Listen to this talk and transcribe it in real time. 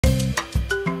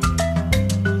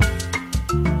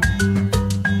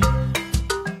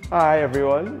Hi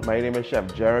everyone, my name is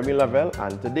Chef Jeremy Lovell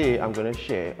and today I'm going to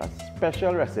share a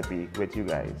special recipe with you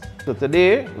guys. So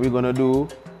today we're going to do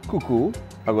cuckoo.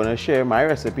 I'm going to share my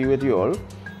recipe with you all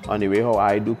on the way how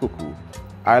I do cuckoo.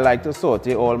 I like to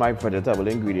saute all my vegetable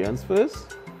ingredients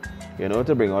first, you know,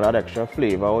 to bring out that extra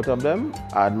flavor out of them.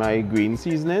 Add my green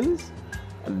seasonings,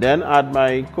 and then add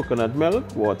my coconut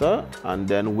milk, water, and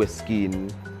then whisk in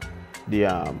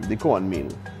the cornmeal.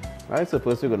 Right, so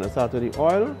first we're going to start with the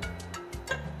oil.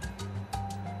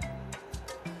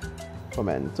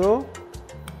 Pimento,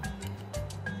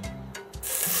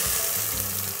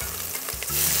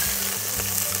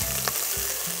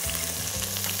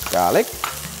 garlic,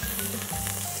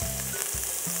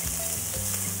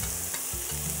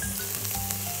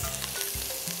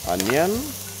 onion,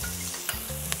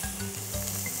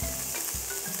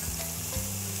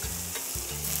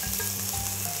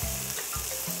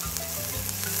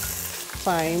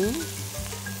 thyme,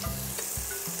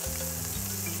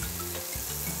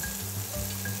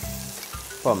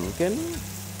 pumpkin,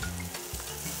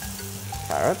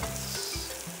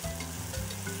 carrots,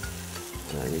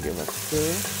 and then we give it a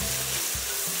stir.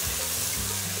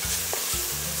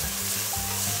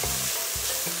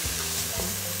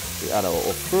 We add our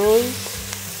ochros.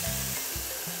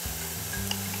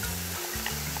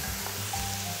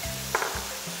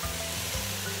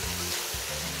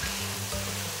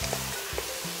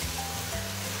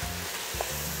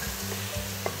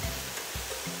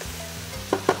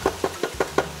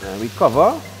 And we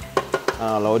cover and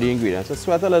allow the ingredients to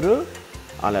sweat a little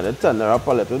and let it tender up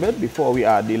a little bit before we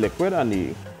add the liquid and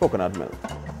the coconut milk.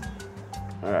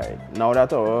 Alright, now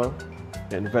that our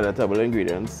vegetable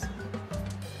ingredients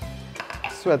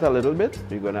sweat a little bit,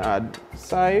 we're going to add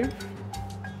chive,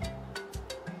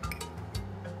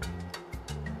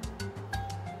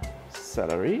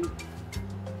 celery,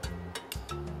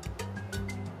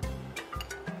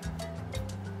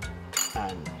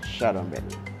 and Chadon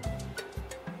Beni.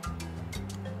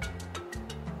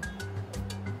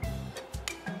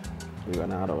 We're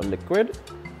going to add our liquid.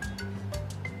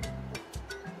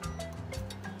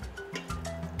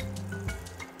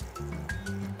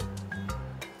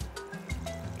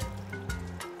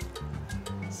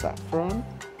 Saffron.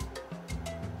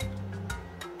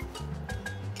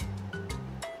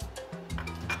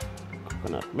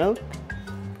 Coconut milk.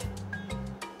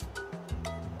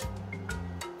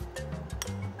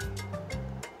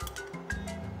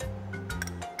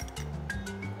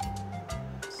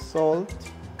 Salt.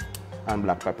 And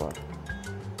black pepper.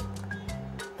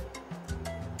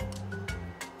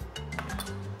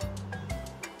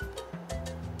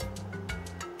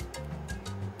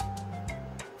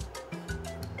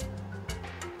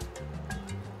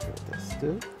 Give it a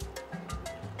stir.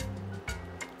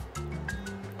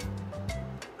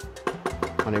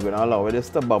 And you're going to allow this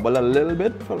to bubble a little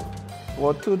bit for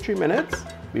about 2-3 minutes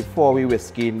before we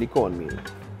whisk in the cornmeal.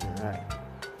 Alright.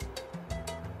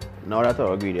 Now that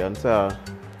our ingredients are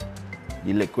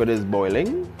the liquid is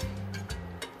boiling,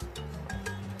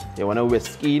 you want to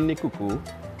whisk in the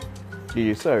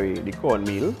the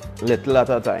cornmeal, little at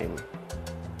a time.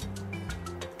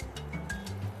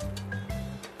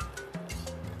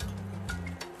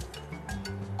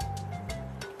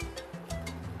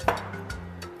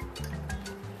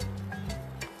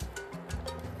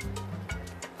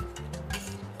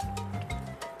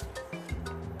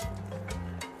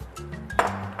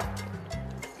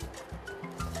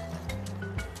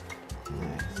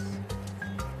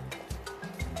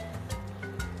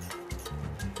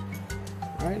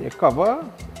 Alright, you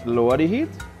cover, lower the heat,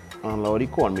 and allow the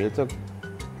cornmeal to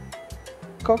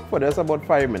cook for just about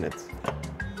 5 minutes.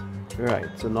 Right,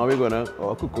 so now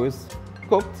our cuckoo is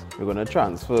cooked. We're gonna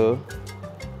transfer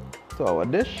to our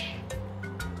dish.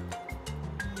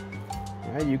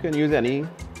 Alright, you can use any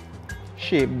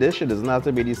shaped dish. It doesn't have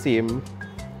to be the same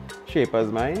shape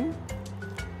as mine.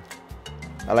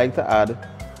 I like to add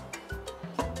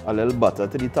a little butter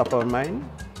to the top of mine.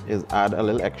 Is add a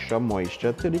little extra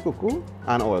moisture to the cuckoo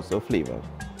and also flavor.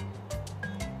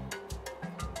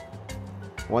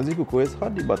 Once the cuckoo is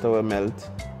hot, the butter will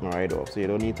melt right off, so you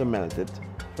don't need to melt it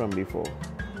from before.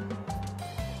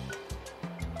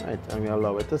 Right, and we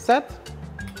allow it to set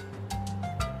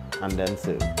and then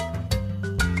serve.